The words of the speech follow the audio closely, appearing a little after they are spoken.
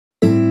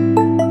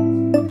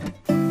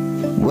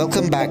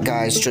Welcome back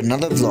guys to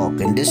another vlog,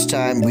 and this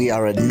time we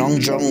are at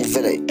Nongjrong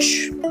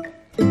Village.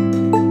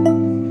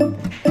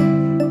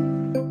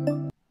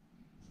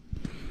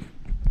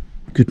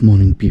 Good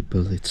morning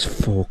people, it's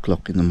 4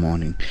 o'clock in the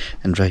morning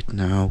and right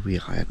now we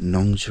are at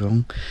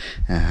Nongjrong.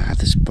 At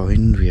this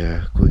point we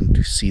are going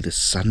to see the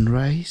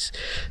sunrise.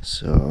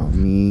 So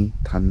me,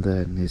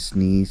 Thunder and his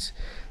niece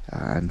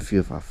and a few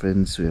of our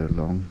friends, we are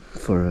along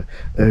for an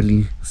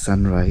early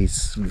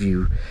sunrise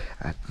view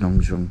at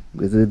Nongjrong.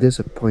 There's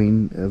a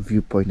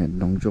viewpoint at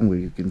Nongjrong where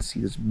you can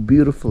see this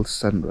beautiful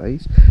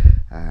sunrise,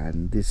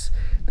 and the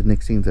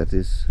next thing that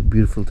is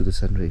beautiful to the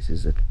sunrise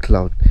is that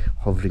cloud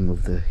hovering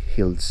over the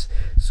hills.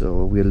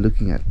 So we are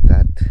looking at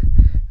that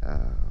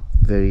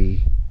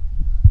very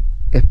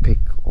epic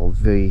or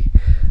very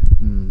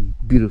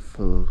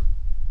beautiful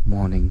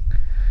morning,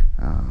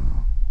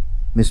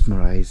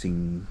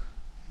 mesmerizing.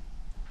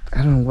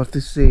 I don't know what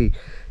to say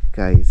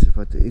guys,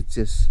 but it's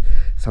just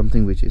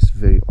something which is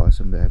very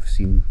awesome. I've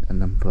seen a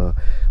number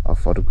of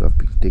photographs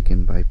being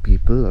taken by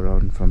people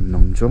around from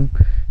Nongjrong,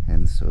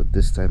 and so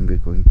this time we're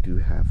going to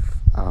have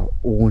our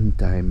own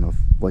time of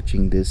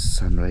watching this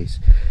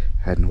sunrise,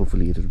 and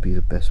hopefully it'll be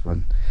the best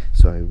one.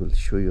 So I will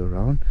show you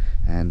around,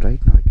 and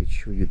right now I can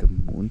show you the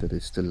moon that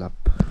is still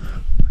up.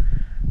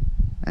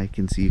 You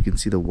can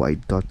see the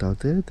white dot out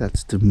there.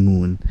 That's the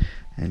moon,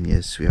 and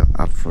yes, we are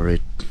up for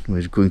it.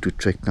 We're going to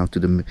trek now to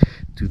the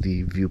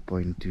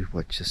viewpoint to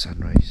watch the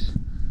sunrise.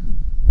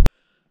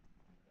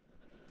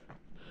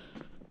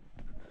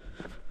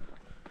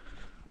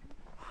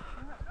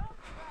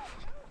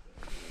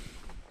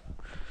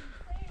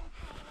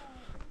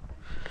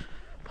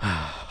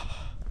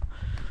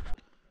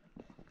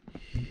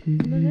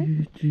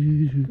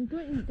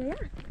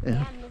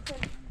 Yeah.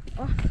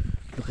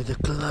 Look at the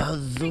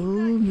clouds.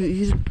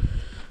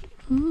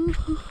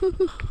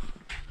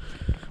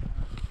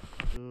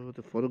 So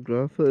the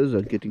photographers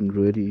are getting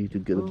ready to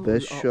get the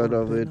best shot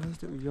of it.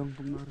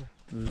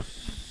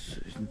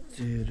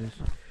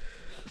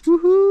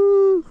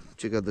 Woohoo!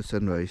 Check out the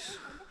sunrise.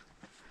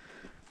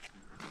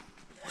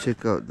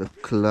 Check out the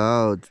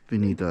clouds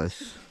beneath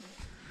us.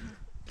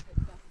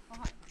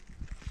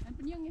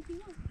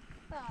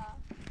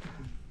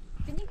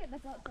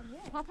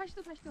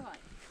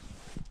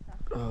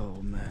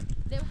 Oh man.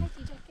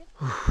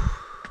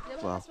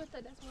 Wow.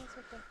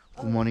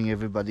 Good morning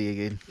everybody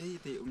again.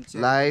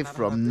 Live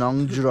from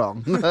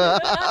Nongjrong.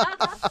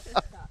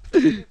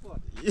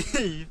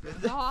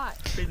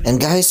 And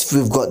guys,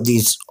 we've got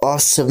these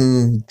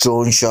awesome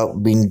drone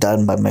shot being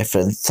done by my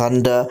friend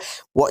Thunder.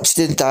 Watch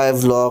the entire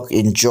vlog,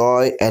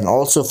 enjoy, and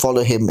also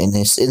follow him in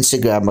his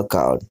Instagram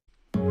account.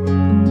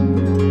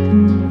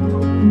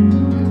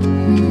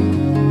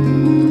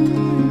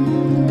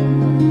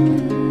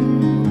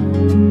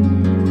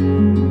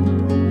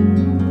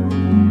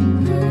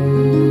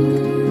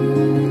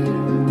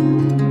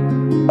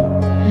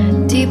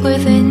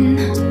 Within,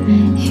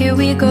 here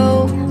we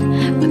go,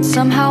 but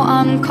somehow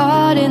I'm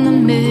caught in the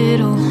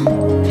middle.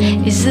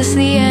 Is this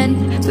the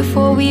end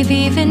before we've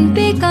even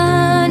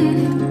begun?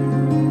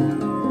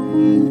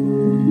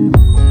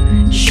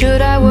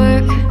 Should I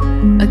work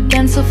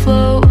against the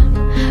flow,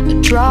 a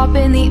drop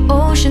in the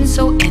ocean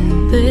so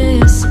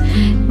endless,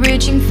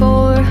 reaching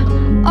for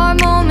our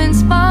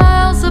moments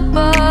miles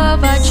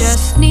above? I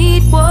just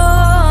need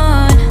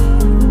one.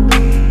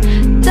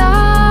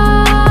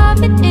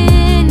 Diving in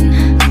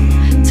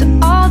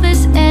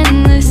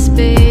endless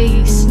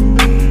space,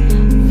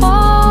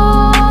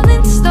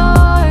 falling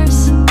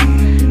stars,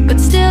 but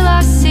still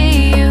I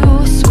see you.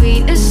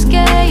 Sweet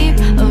escape,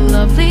 a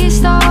lovely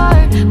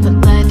start, but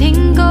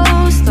letting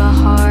go's the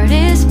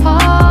hardest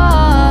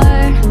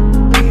part.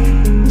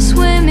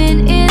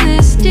 Swimming in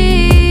this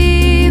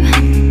deep,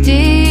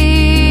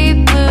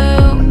 deep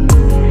blue.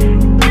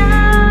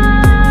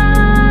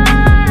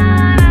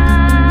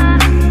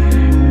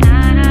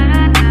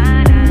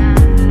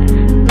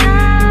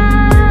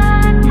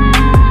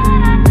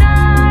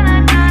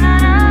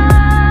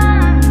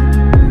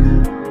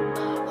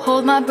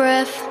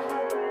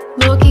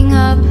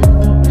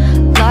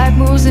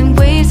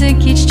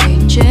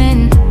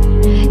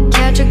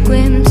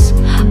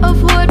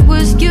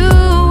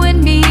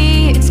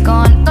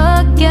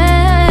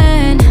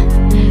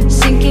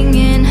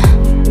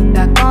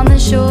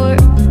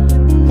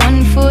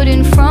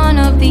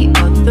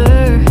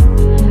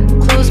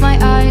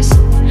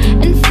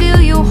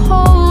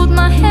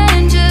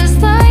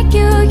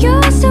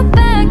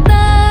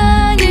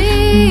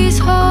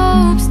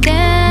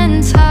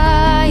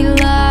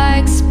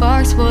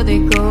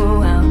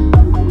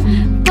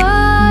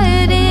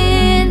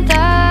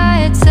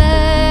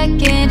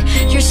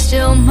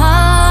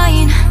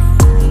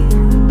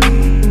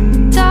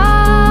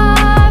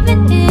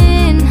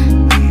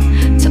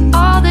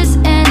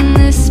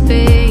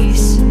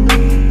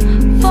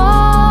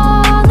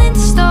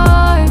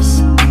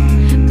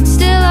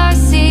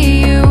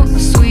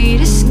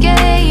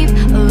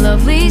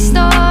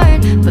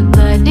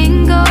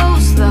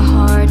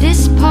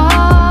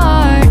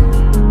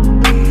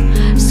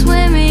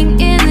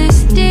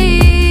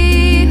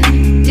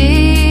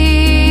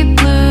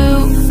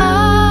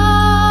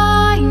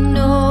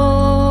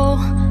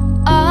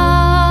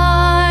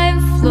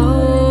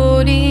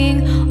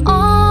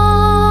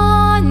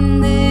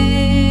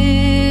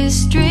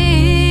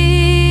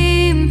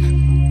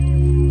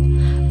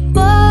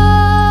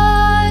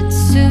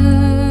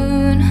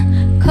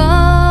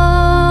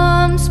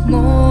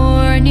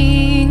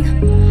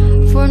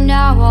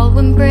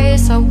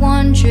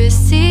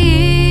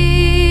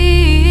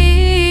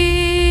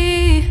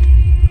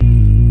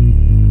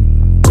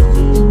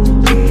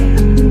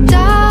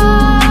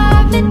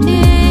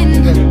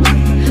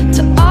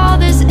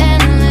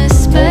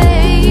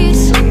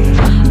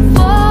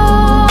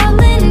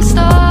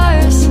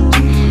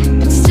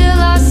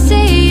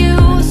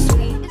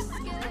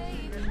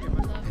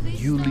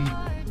 you lead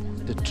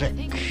the trek.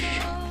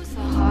 The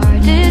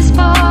hardest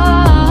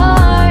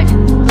part,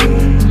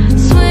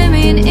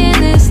 swimming in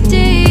this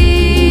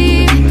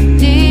deep,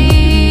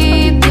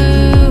 deep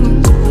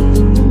blue.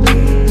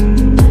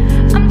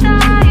 I'm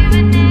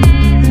diving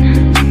in,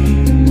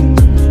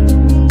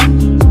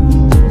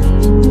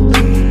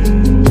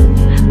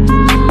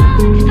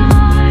 falling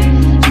stars,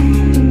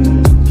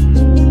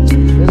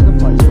 There's the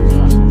point.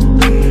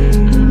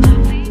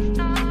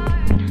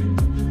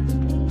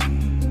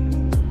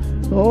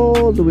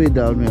 All the way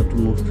down we have to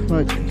move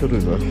right to the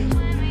river.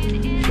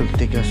 Should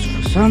take us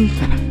for some.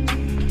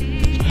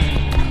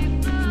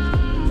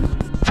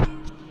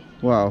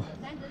 Wow.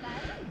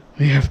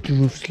 We have to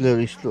move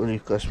slowly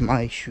because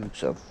my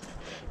shoes are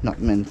not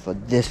meant for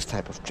this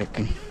type of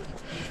trekking.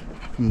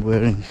 I'm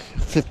wearing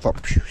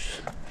flip-flop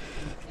shoes.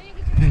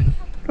 And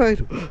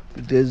right,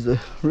 there's the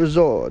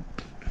resort.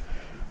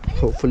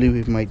 Hopefully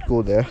we might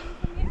go there.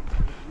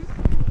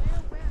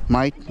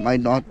 Might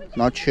not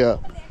sure.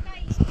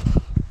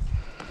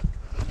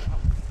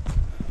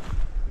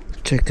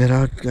 Check that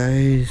out,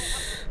 guys.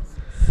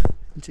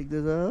 Check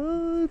this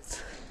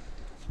out.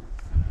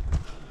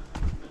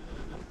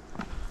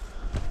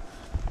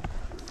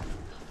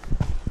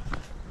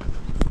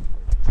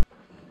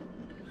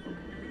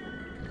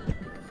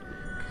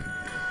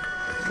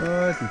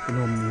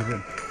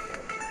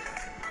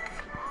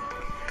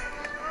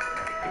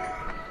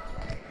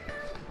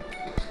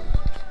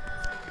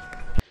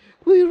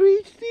 We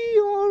reached the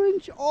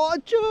orange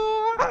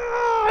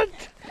orchard.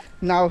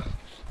 Now,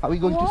 are we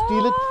going to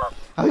steal it?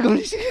 Are we going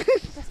to steal it?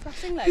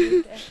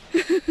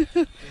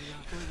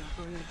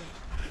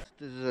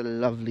 This is a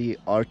lovely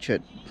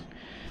orchard.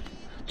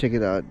 Check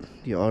it out,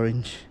 the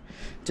orange.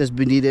 Just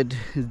beneath it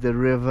is the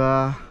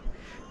river.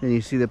 Then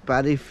you see the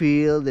paddy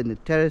field, then the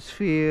terrace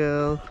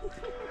field.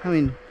 I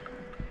mean,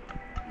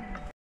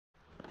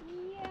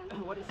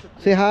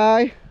 say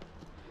hi.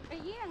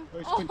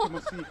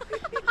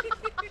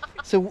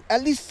 So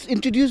at least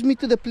introduce me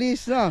to the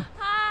place now.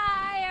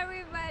 Hi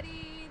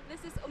everybody,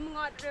 this is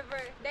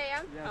River.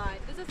 Dayang.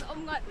 This is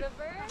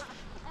River.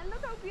 And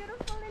look how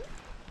beautiful and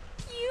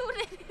cute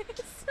it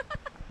is.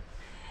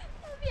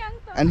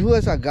 And who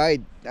is our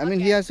guide? I mean,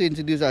 he has to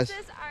introduce us. This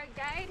is our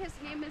guide. His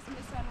name is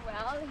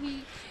Well.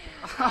 He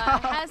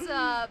has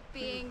a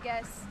paying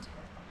guest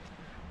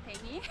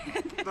thingy.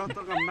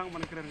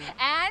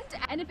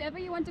 and if ever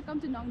you want to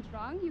come to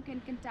Nongjrong, you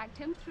can contact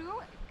him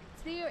through.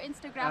 Say your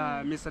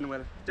Instagram.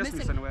 Mesonwell. Just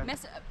Mesonwell.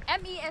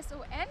 MESONWE.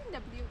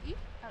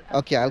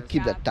 Okay, I'll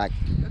keep that tag.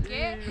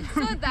 Okay,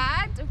 so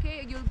that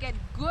you'll get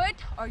good,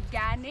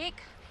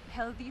 organic,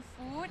 healthy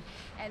food,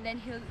 and then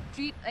he'll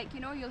treat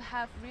you'll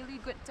have really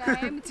good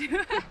time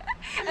to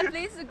a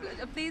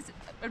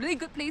really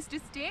good place to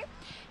stay,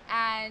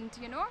 and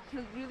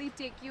he'll really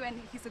take you, and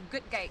he's a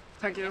good guide.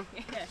 Thank you.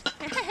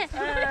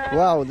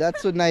 Wow,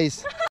 that's so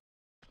nice.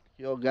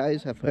 You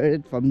guys have heard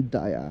it from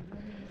Daya.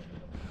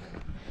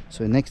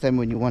 So next time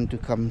when you want to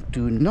come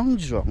to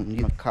Nongjrong,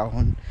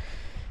 Macau,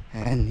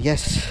 and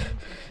yes,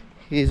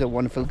 he's a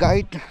wonderful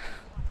guide.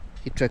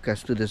 He trek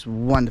us to this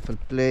wonderful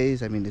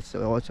place. I mean, it's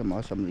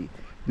awesomely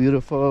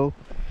beautiful,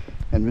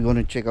 and we're going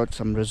to check out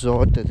some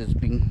resort that is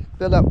being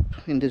built up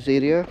in this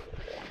area,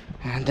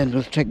 and then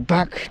we'll trek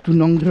back to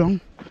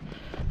Nongjrong.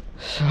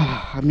 So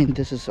I mean,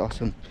 this is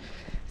awesome.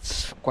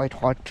 It's quite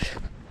hot.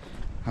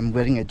 I'm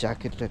wearing a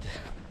jacket that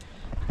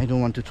I don't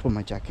want to throw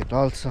my jacket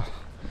also.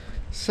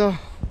 So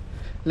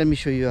let me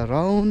show you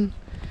around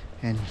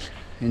and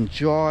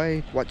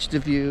enjoy, watch the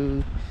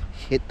view,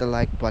 hit the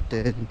like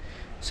button,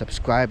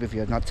 subscribe if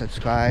you're not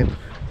subscribed,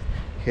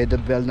 hit the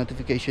bell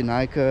notification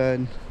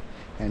icon,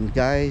 and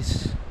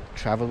guys,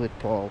 Travel with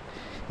Paul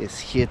is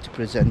here to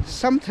present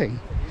something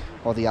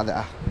or the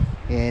other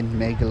in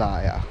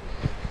Meghalaya.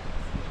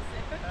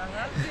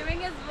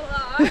 Doing his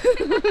vlog.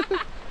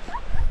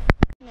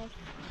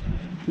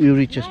 We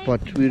reach a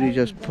spot,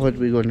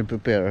 we're going to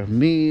prepare a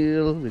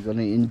meal, we're going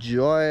to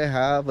enjoy,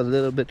 have a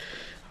little bit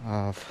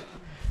of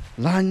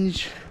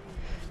lunch,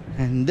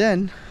 and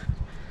then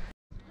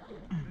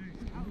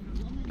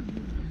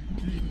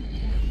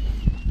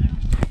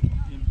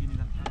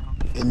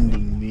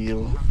ending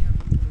meal.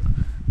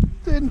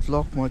 Didn't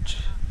vlog much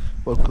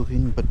while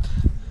cooking, but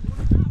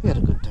we had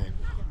a good time,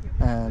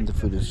 and the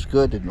food is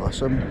good and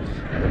awesome.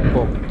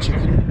 Pork,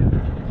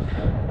 chicken,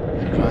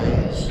 and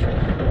rice,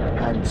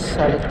 and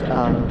salad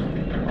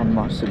on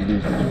mustard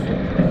leaf.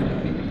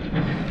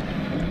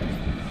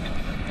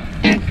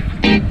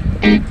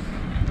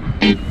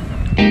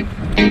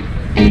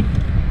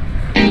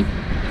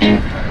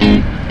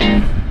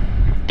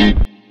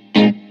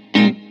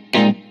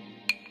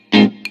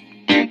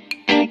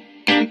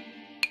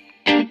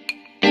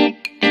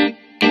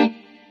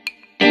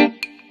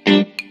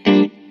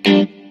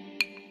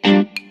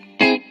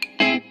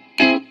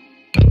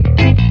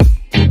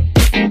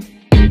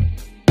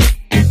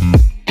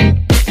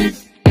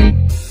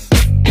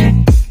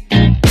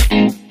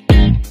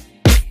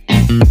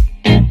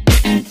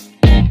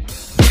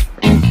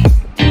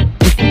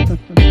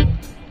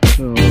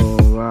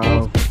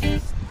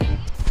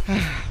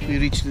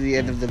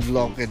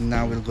 vlog, and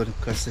now we're going to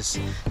cross this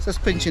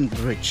suspension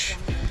bridge.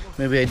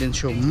 Maybe I didn't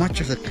show much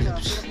of the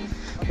clips.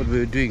 What we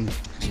were doing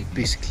is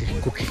basically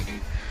cooking.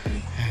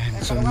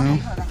 And so now,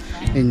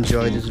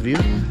 enjoy this view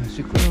as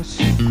you cross.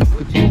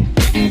 Good view.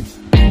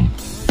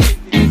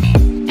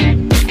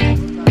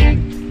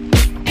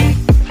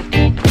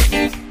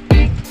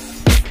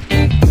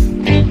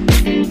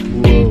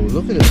 Whoa,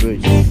 look at the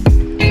bridge.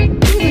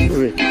 Look at the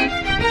bridge.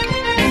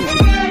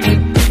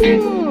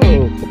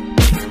 Whoa.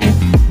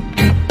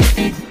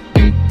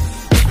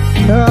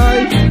 Hi.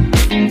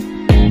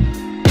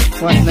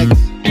 What's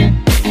next?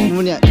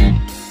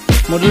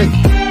 Modeling.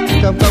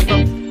 Come.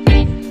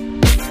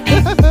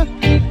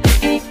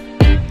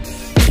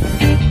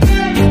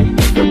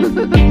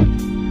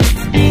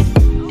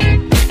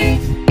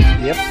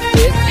 Yep, that's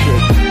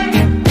it.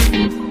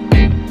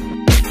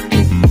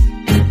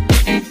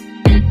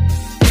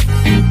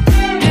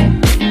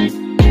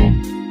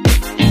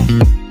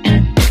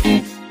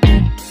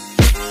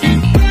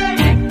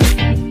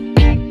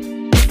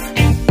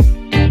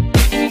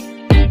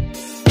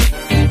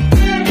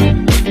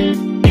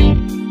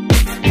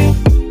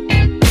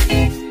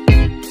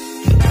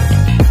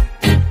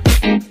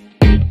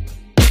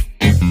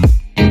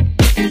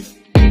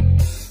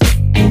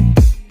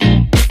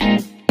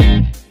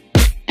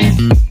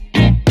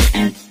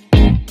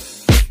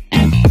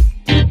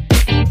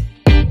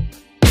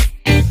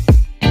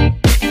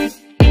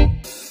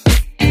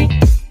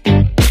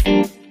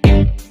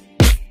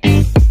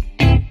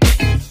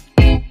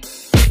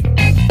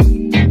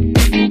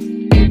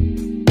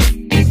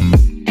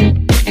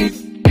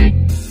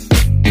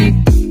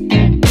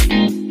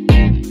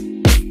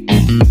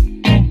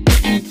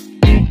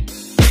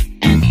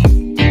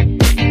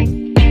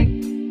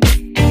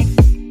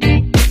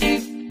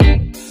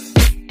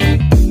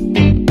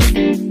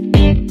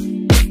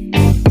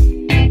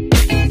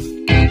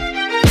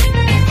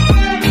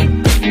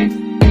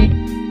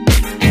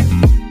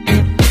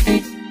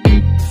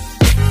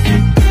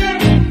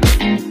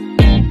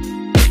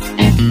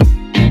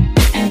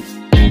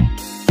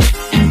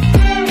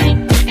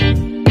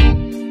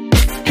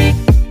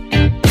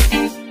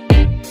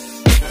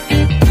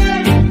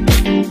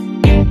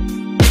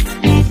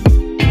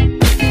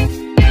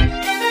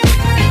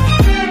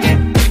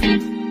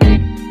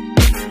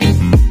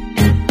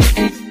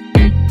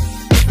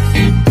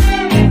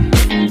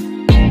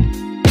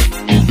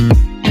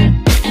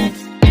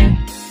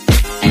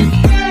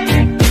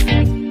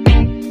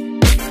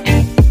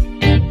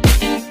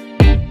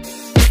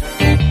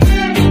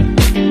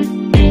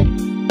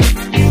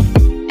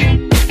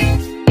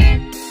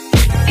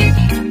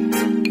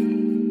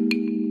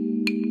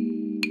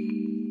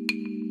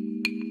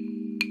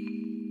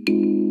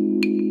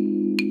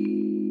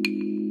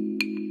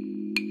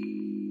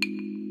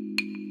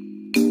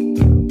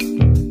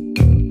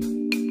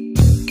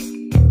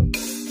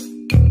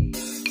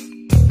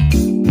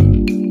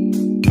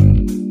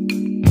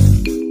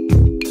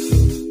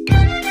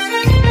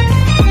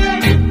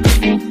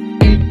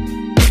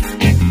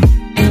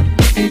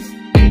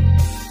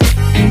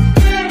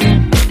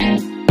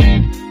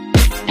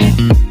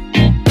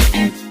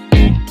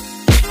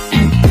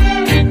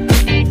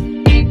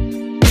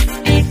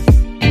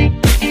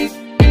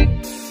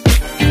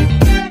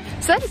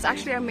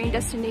 Actually our main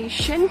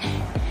destination,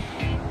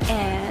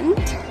 and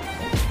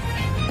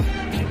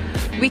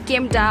we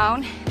came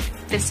down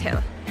this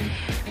hill.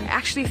 I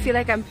actually feel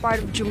like I'm part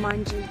of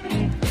Jumanji.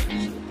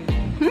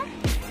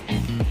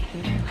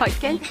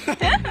 Hoiken?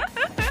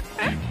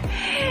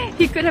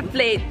 He could have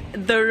played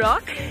The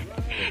Rock.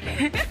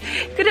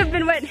 Could have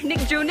been what? Nick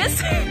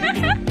Jonas?